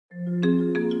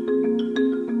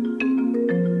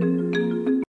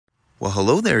Well,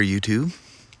 hello there, YouTube.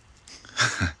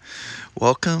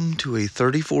 Welcome to a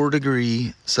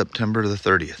 34-degree September the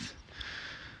 30th.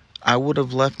 I would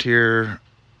have left here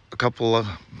a couple of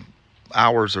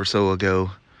hours or so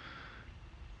ago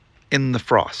in the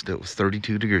frost. It was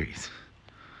 32 degrees.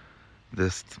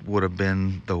 This would have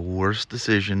been the worst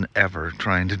decision ever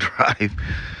trying to drive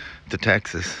to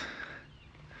Texas.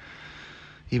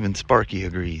 Even Sparky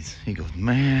agrees. He goes,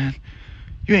 man,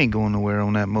 you ain't going nowhere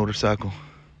on that motorcycle.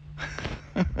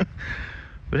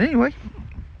 But anyway,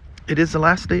 it is the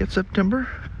last day of September.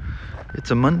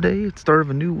 It's a Monday. It's the start of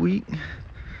a new week.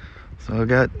 So I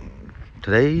got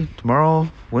today,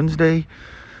 tomorrow, Wednesday,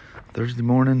 Thursday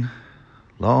morning,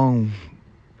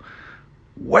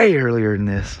 way earlier than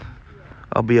this.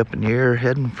 I'll be up in the air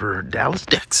heading for Dallas,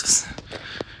 Texas.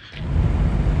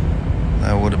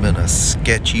 That would have been a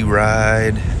sketchy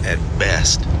ride at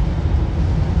best.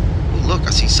 Oh, look,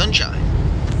 I see sunshine.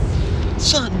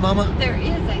 Sun, Mama. There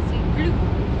is, I see blue.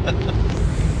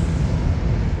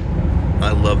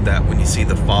 I love that when you see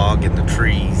the fog in the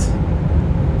trees.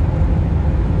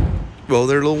 Well,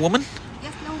 there, little woman.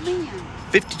 Yes, no, ma'am.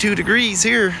 52 degrees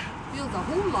here. Feels a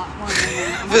whole lot warmer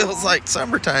than Feels like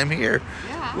summertime here.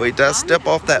 Yeah. Wait till I step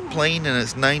off that plane and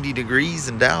it's 90 degrees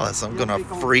in Dallas. I'm gonna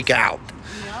freak out.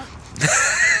 Yep.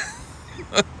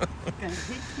 Gonna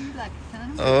hit you like a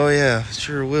ton. Oh yeah,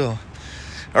 sure will.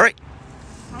 All right.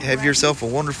 Have yourself a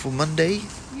wonderful Monday,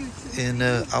 and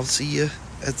I'll see you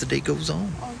as the day goes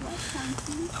on.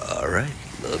 All right.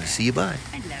 Love to see you. Bye.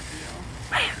 I love you.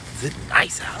 Man, is it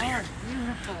nice out here?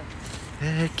 Beautiful.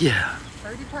 Heck yeah.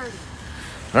 Purdy, purdy.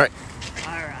 All right.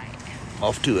 All right.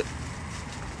 Off to it.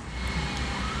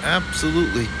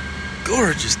 Absolutely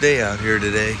gorgeous day out here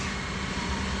today,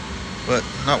 but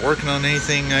not working on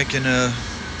anything I can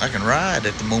ride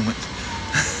at the moment.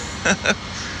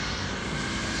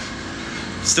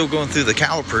 Still going through the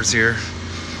calipers here.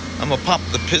 I'm gonna pop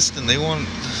the piston.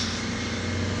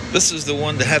 This is the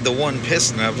one that had the one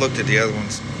piston. I've looked at the other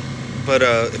ones, but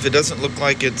if it doesn't look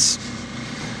like it's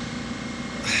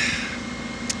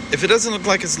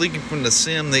leaking from the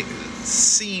seam,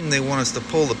 they want us to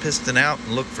pull the piston out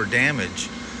and look for damage.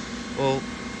 Well,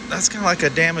 that's kind of like a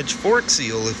damaged fork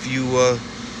seal. If you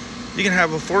can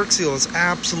have a fork seal that's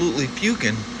absolutely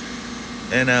puking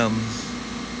and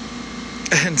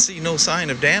see no sign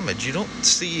of damage. You don't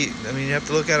see, I mean, you have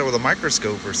to look at it with a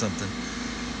microscope or something.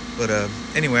 But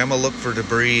anyway, I'm gonna look for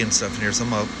debris and stuff in here. So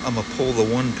I'm gonna pull the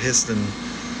one piston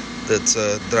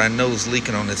that I know is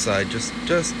leaking on this side, just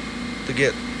to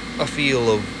get a feel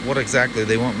of what exactly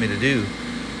they want me to do.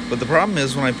 But the problem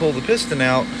is, when I pull the piston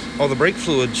out, all the brake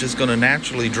fluid's just gonna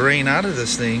naturally drain out of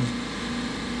this thing.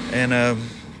 And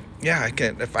yeah,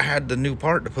 if I had the new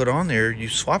part to put on there, you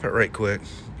swap it right quick.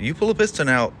 You pull the piston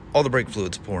out, all the brake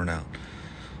fluid's pouring out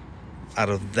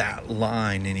of that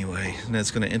line anyway, and that's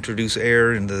going to introduce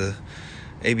air into the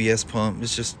ABS pump.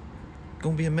 It's just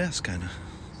going to be a mess, kind of.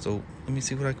 So let me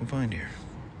see what I can find here.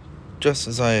 Just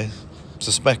as I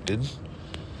suspected,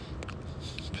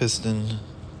 piston,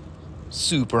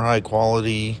 super high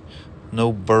quality,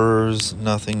 no burrs,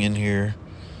 nothing in here.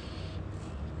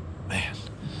 Man,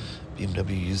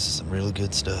 BMW uses some really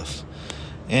good stuff.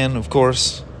 And of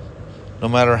course, no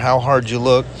matter how hard you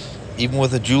look, even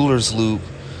with a jeweler's loop,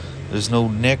 there's no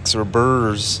nicks or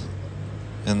burrs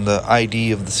in the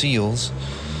ID of the seals,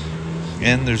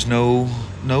 and there's no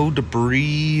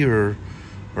debris or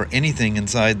anything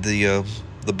inside the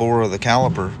bore of the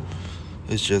caliper.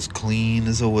 It's just clean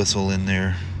as a whistle in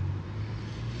there.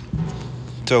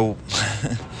 So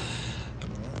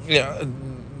yeah,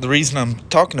 the reason I'm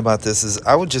talking about this is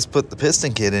I would just put the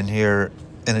piston kit in here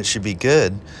and it should be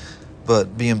good.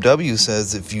 But BMW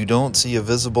says if you don't see a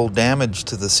visible damage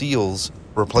to the seals,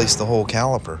 replace the whole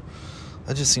caliper.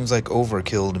 That just seems like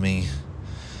overkill to me.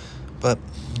 But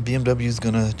BMW is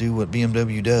going to do what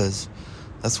BMW does.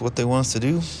 That's what they want us to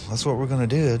do. That's what we're going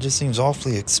to do. It just seems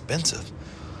awfully expensive.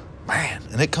 Man,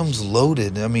 and it comes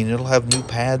loaded. I mean, it'll have new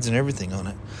pads and everything on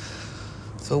it.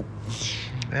 So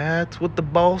that's what the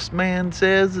boss man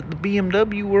says at the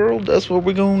BMW world. That's what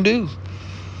we're going to do.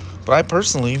 But I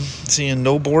personally, seeing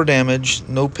no bore damage,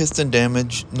 no piston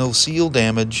damage, no seal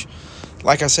damage.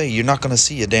 Like I say, you're not going to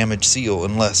see a damaged seal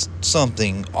unless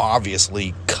something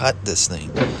obviously cut this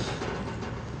thing.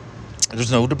 There's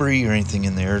no debris or anything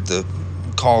in there that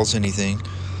cause anything.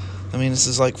 I mean, this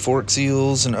is like fork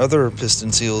seals and other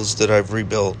piston seals that I've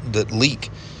rebuilt that leak.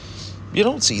 You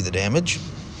don't see the damage.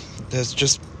 That's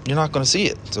just, you're not going to see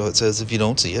it. So it says if you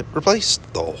don't see it, replace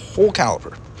the whole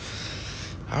caliper.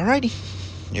 Alrighty.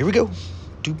 Here we go.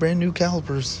 2 brand new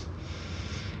calipers.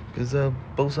 Because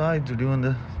both sides are doing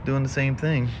the same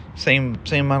thing. Same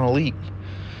amount of leak.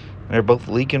 They're both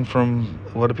leaking from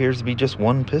what appears to be just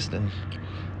one piston.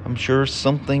 I'm sure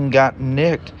something got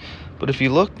nicked. But if you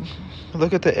look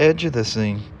at the edge of this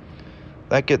thing.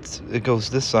 It goes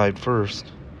this side first.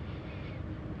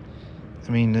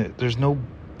 I mean, there's no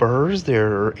burrs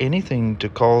there or anything to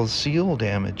cause seal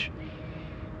damage.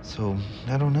 So,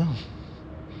 I don't know.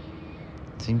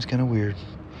 Seems kind of weird.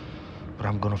 But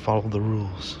I'm going to follow the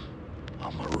rules.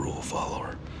 I'm a rule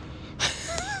follower.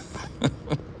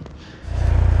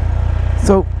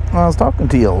 So, when I was talking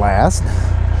to you last,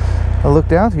 I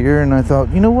looked out here and I thought,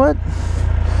 you know what?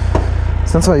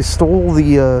 Since I stole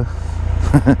the,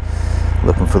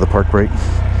 looking for the park brake.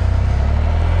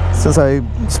 Since I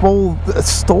stole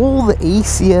the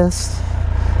ACS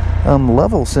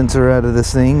level sensor out of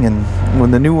this thing, and when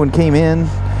the new one came in,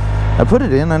 I put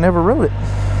it in, I never wrote it.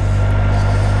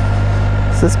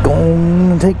 So let's go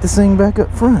and take this thing back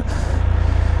up front.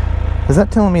 Is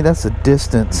that telling me that's the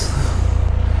distance?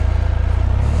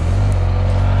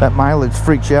 That mileage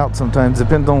freaks you out sometimes,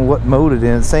 depends on what mode it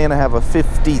is. Saying I have a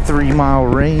 53-mile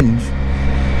range.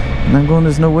 And I'm going,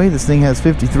 there's no way this thing has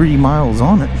 53 miles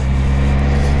on it.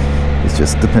 It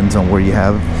just depends on where you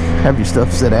have your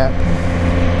stuff set at.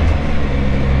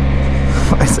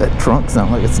 Why does that trunk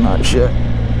sound like it's not shut?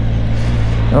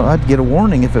 Oh, I'd get a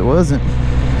warning if it wasn't.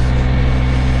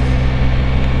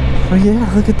 Oh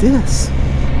yeah, look at this.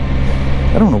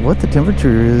 I don't know what the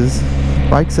temperature is.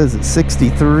 Bike says it's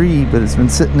 63, but it's been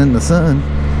sitting in the sun.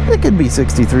 It could be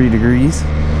 63 degrees.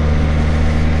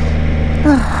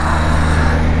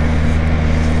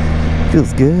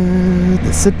 Feels good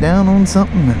to sit down on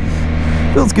something.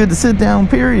 Feels good to sit down,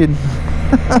 period. It's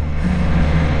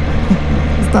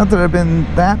not that I've been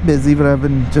that busy, but I've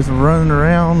been just running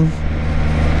around,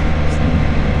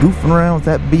 goofing around with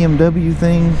that BMW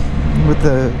thing with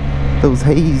those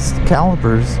hazed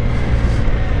calipers.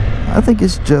 I think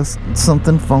it's just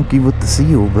something funky with the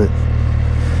seal, but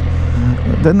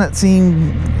doesn't that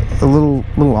seem a little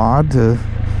odd to...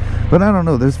 But I don't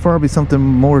know, there's probably something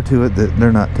more to it that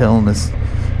they're not telling us.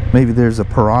 Maybe there's a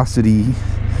porosity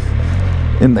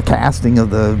in the casting of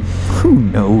the... Who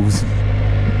knows?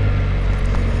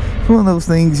 One of those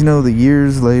things, you know, the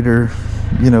years later,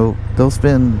 you know, they'll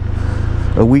spend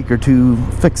a week or two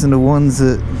fixing the ones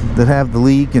that have the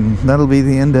leak, and that'll be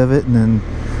the end of it. And then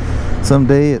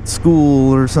someday at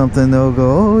school or something, they'll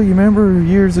go, oh, you remember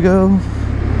years ago?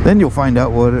 Then you'll find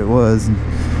out what it was.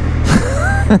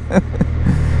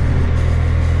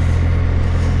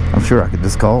 I'm sure I could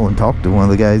just call and talk to one of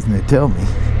the guys and they'd tell me.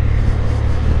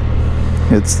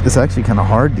 It's actually kind of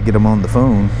hard to get them on the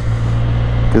phone,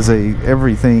 because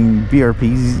everything,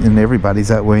 BRPs and everybody's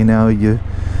that way now. You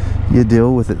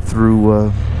deal with it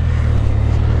through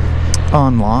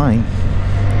online.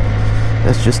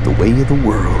 That's just the way of the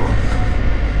world.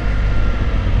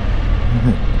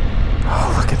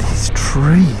 Oh, look at these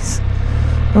trees.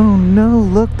 Oh no,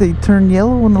 look, they turned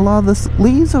yellow and a lot of the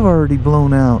leaves have already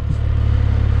blown out.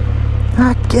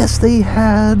 I guess they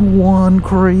had one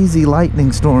crazy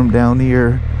lightning storm down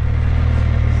here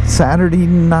Saturday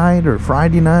night or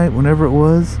Friday night, whenever it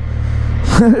was.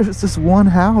 There's this one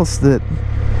house that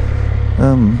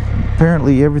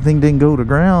apparently everything didn't go to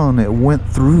ground. It went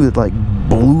through, it like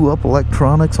blew up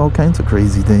electronics, all kinds of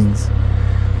crazy things.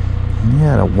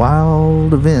 Yeah, a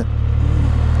wild event.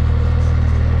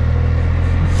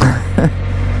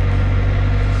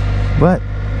 But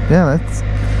yeah, that's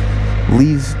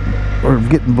leaves or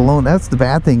getting blown. That's the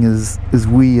bad thing is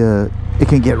it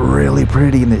can get really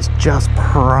pretty and it's just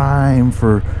prime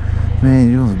for,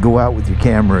 man, you just go out with your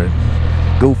camera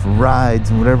and go for rides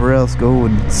and whatever else, go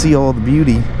and see all the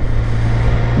beauty.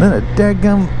 And then a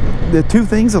daggum, the two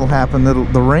things that'll happen,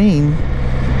 the rain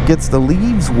gets the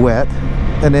leaves wet,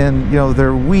 and then, you know,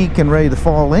 they're weak and ready to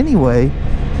fall anyway,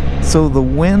 so the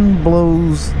wind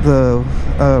blows the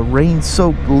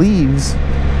rain-soaked leaves,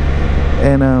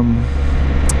 and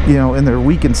you know, in their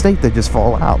weakened state, they just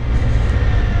fall out,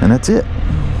 and that's it.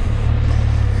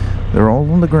 They're all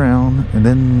on the ground, and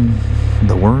then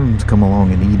the worms come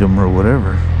along and eat them or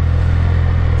whatever.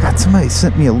 God, somebody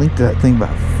sent me a link to that thing,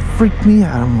 but it freaked me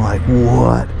out. I'm like,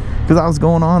 what? Because I was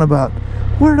going on about,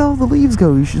 where'd all the leaves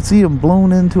go? You should see them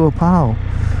blown into a pile.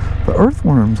 The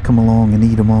earthworms come along and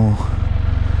eat them all.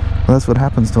 Well, that's what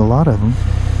happens to a lot of them.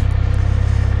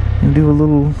 And do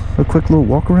a quick little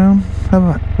walk around. How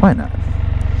about, why not?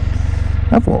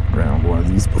 I've walked around one of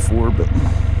these before, but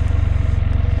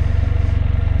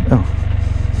oh.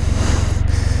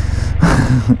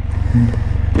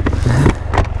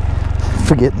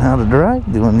 Forgetting how to drive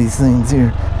doing these things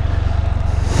here.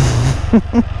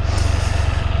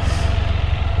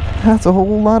 That's a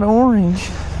whole lot of orange.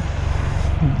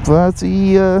 But I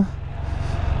see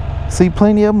See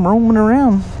plenty of them roaming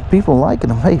around. People liking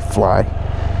them. Hey, fly.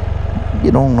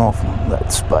 Get on off that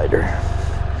Spyder.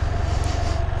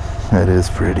 That is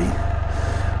pretty.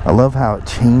 I love how it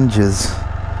changes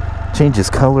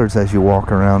colors as you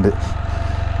walk around it.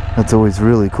 That's always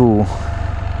really cool.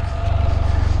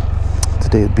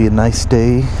 Today would be a nice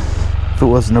day if it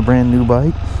wasn't a brand new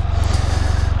bike.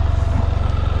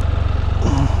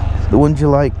 The ones you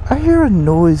like, I hear a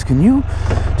noise, can you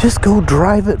just go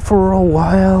drive it for a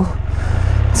while?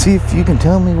 See if you can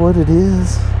tell me what it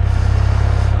is.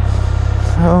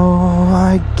 Oh,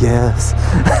 I guess.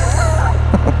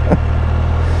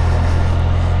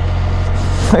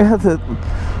 Yeah,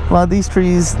 a lot of these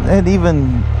trees had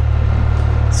even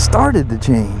started to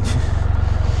change.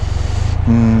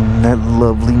 That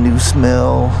lovely new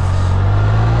smell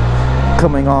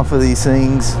coming off of these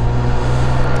things.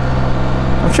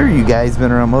 I'm sure you guys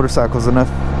been around motorcycles enough,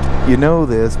 you know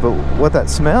this, but what that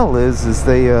smell is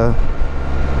they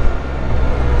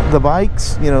the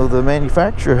bikes, you know, the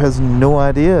manufacturer has no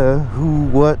idea who,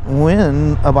 what,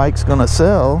 when a bike's gonna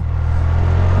sell.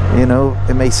 You know,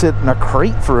 it may sit in a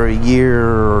crate for a year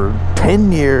or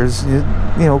 10 years. You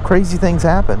know, crazy things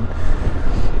happen.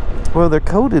 Well, they're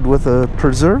coated with a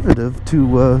preservative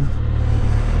to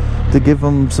give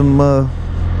them some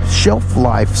shelf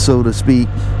life, so to speak.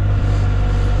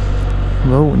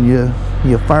 Well, when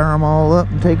you fire them all up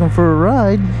and take them for a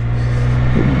ride,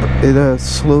 it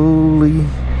slowly,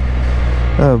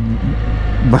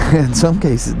 in some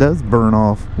cases, it does burn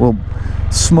off. Well,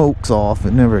 smokes off.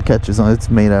 It never catches on. It's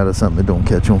made out of something that don't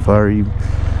catch on fire.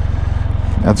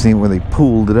 I've seen where they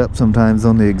pulled it up sometimes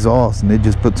on the exhaust, and it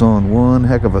just puts on one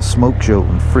heck of a smoke show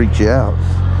and freaks you out.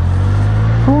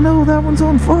 Oh no, that one's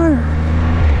on fire.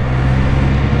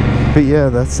 But yeah,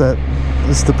 that's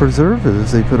the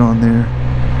preservatives they put on there.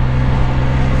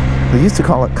 They used to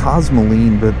call it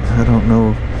Cosmoline, but I don't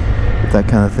know if that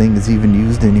kind of thing is even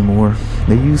used anymore.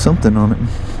 They use something on it.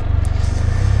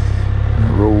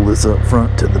 Roll this up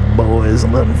front to the boys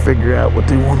and let them figure out what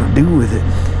they want to do with it.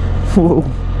 Whoa,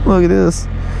 look at this.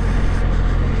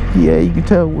 Yeah, you can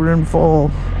tell we're in fall.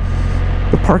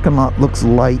 The parking lot looks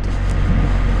light.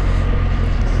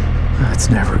 That's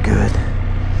never good.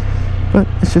 But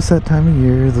it's just that time of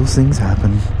year. Those things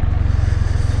happen.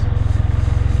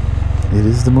 It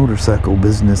is the motorcycle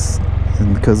business.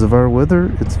 And because of our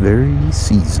weather, it's very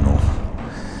seasonal.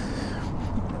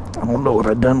 I don't know what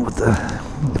I've done with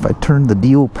if I turned the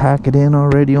deal packet in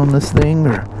already on this thing,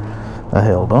 or I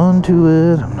held on to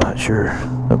it. I'm not sure.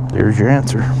 Oh, there's your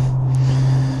answer.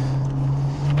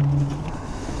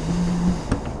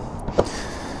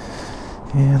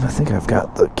 And I think I've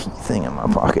got the key thing in my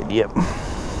pocket. Yep.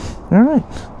 Alright.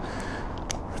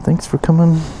 Thanks for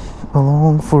coming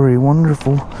along for a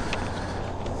wonderful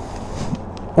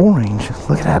orange.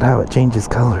 Look at that, how it changes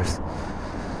colors.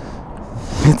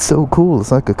 It's so cool.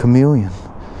 It's like a chameleon.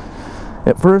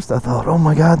 At first I thought, oh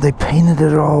my god, they painted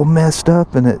it all messed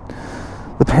up and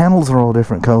the panels are all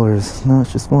different colors. No,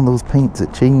 it's just one of those paints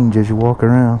that change as you walk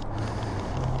around.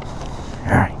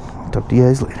 Alright, I'll talk to you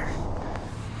guys later.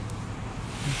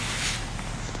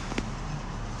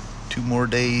 2 more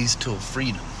days till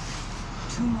freedom.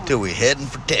 Till we're heading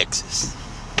for Texas.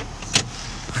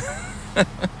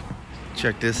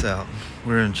 Check this out.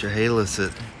 We're in Chehalis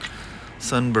at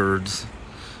Sunbirds.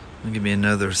 I'll give me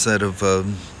another set of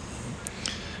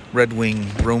Red Wing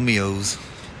Romeos,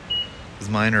 because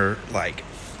mine are like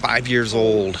 5 years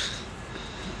old.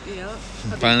 Yep.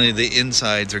 And finally the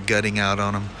insides are gutting out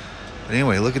on them. But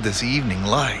anyway, look at this evening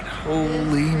light.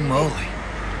 Holy moly.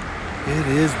 It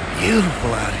is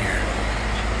beautiful out here.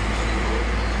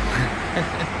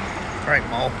 Alright,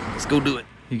 Ma, let's go do it.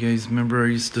 You guys remember I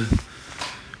used to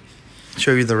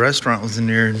show you the restaurant was in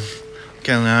there, and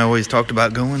Kelly and I always talked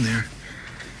about going there.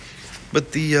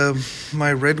 But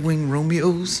my Red Wing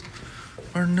Romeos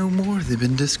are no more. They've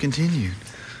been discontinued.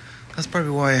 That's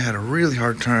probably why I had a really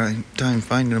hard time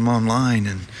finding them online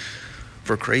and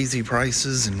for crazy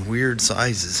prices and weird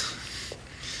sizes.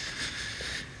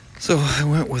 So I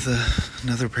went with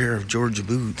another pair of Georgia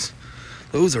boots.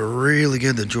 Those are really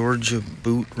good, the Georgia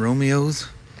boot Romeos,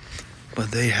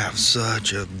 but they have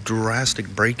such a drastic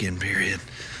break-in period.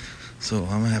 So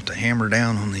I'm gonna have to hammer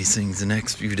down on these things the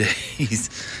next few days.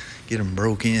 Get them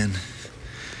broke in.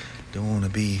 Don't want to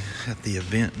be at the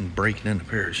event and breaking in a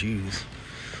pair of shoes.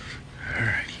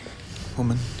 Alrighty,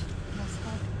 woman,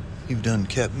 you've done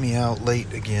kept me out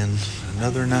late again.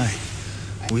 Another night.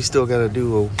 We still got to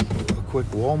do a quick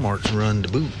Walmart run to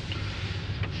boot.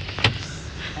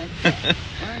 We're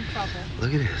in trouble.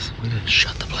 Look at this. We done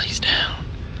shut the place down.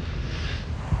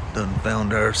 Done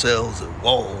found ourselves at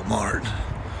Walmart.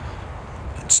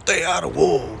 It's stay out of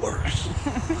Woolworths.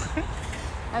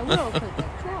 I will put the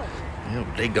trolley.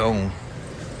 Yep, they gone.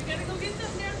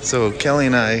 So Kelly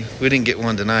and I, we didn't get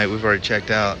one tonight. We've already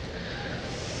checked out.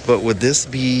 But would this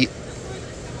be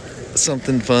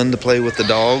something fun to play with the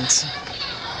dogs?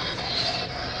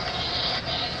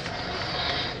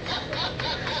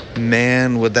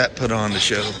 Man, would that put on the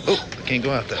show. Oh, I can't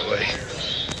go out that way.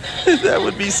 That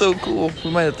would be so cool.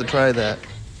 We might have to try that.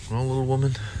 Well, little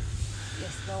woman,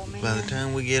 Yes, little man. by the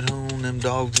time we get home, them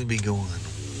dogs will be going,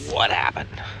 what happened?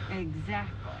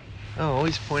 Exactly. Oh, I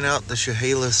always point out the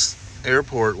Chehalis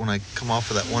Airport when I come off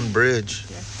of that one bridge.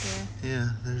 Yes, sir. Yeah,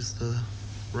 there's the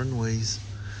runways.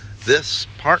 This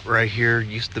part right here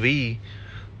used to be,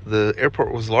 the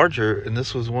airport was larger, and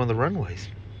this was one of the runways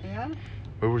Yeah.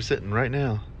 where we're sitting right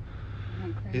now.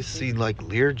 You see like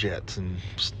Learjets, and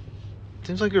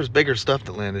seems like there's bigger stuff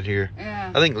that landed here.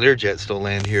 Yeah. I think Learjets still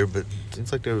land here, but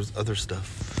seems like there was other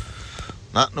stuff.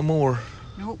 Not no more.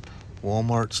 Nope.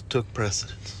 Walmart's took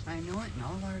precedence. I know it, and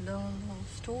all our little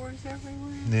stores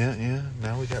everywhere. Yeah.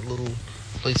 Now we got little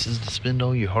places to spend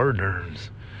all your hard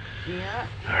earns. Yeah.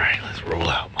 All right, let's roll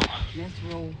out, Mama. Let's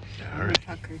roll. All right.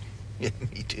 Tuckered. Yeah,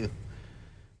 me too.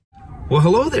 Well,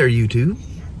 hello there, YouTube.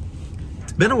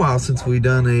 It's been a while since we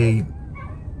done a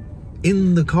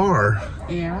in the car.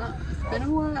 Yeah, it's been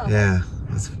a while. Yeah,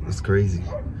 that's crazy.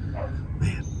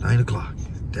 Man, 9 o'clock.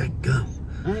 Dadgum.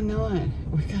 I know it.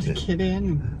 We gotta get in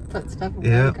and put stuff away.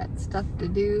 Yeah. Got stuff to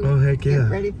do. Oh, heck yeah.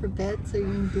 Get ready for bed so you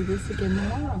can do this again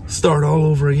tomorrow. Start all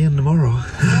over again tomorrow.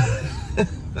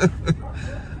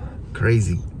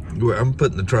 Crazy. I'm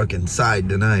putting the truck inside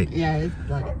tonight. Yeah, it's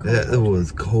bloody cold. Yeah, it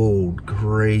was cold,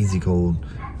 crazy cold.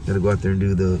 Gotta go out there and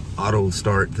do the auto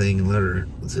start thing and let her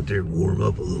sit there and warm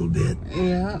up a little bit.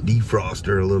 Yeah. Defrost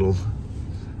her a little.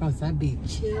 Oh, that'd be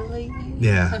chilly.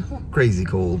 Yeah, crazy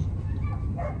cold.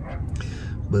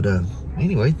 But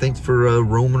anyway, thanks for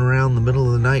roaming around the middle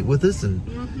of the night with us. And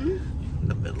in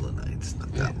the middle of the night, it's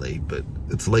not that late, but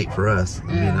it's late for us.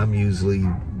 I mean, I'm usually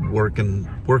working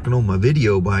on my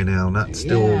video by now, not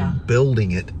still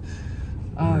building it.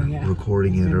 Oh, or yeah.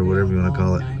 recording it or whatever you want to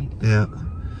call it. Night. Yeah.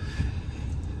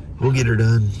 We'll get her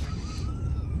done.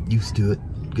 Used to it.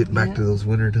 Getting back to those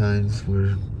winter times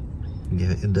where you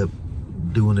end up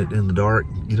doing it in the dark.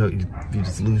 You know, you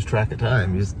just lose track of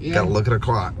time. You just gotta look at a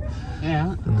clock.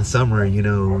 Yeah. In the summer, you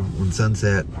know, when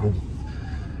sunset, well,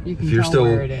 You can if you're tell still,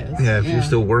 where it is. if you're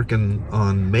still working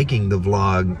on making the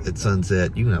vlog at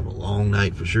sunset, you can have a long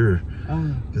night for sure.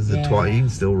 Oh, Because you can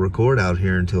still record out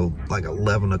here until like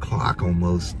 11 o'clock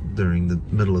almost during the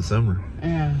middle of summer.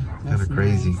 Yeah. Kind of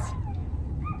crazy. Nice.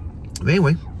 But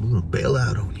anyway, we're gonna bail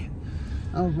out on you.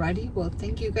 Alrighty, well,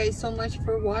 thank you guys so much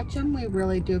for watching. We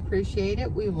really do appreciate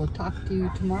it. We will talk to you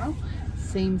tomorrow.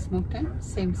 Same smoke time,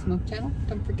 same smoke channel.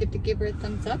 Don't forget to give her a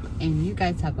thumbs up. And you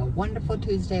guys have a wonderful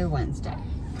Tuesday or Wednesday.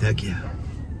 Heck yeah.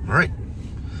 All right.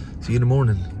 See you in the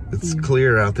morning. It's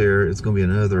clear out there. It's going to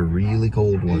be another really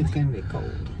cold one. It's going to be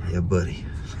cold. Yeah, buddy.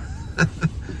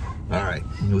 All right.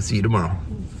 We'll see you tomorrow.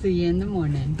 See you in the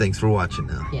morning. Thanks for watching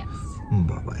now. Yes.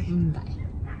 Bye-bye. Bye.